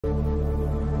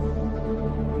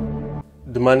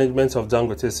The management of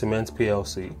Dangote Cement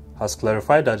Plc has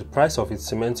clarified that the price of its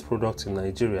cement products in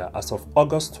Nigeria as of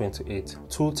August 28,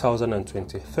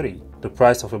 2023, the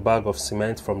price of a bag of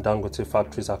cement from Dangote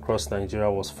factories across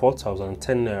Nigeria was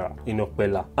 4,010 naira in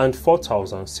Okpella and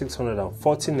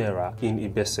 4,640 naira in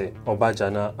Ibese,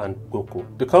 Objana and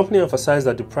Gboko. The company emphasized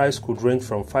that the price could range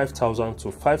from 5,000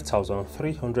 to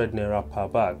 5,300 naira per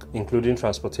bag, including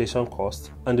transportation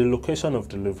costs and the location of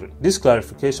delivery. This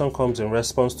clarification comes in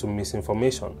response to misinformation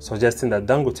suggesting that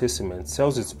Dangote Cement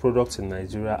sells its products in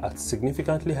Nigeria at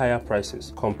significantly higher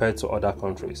prices compared to other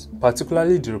countries,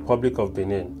 particularly the Republic of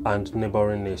Benin and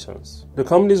neighbouring nations. The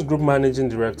company's group managing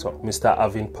director, Mr.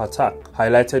 Arvind Pathak,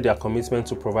 highlighted their commitment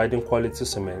to providing quality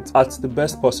cement at the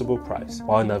best possible price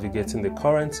while navigating the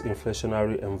current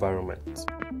inflationary environment.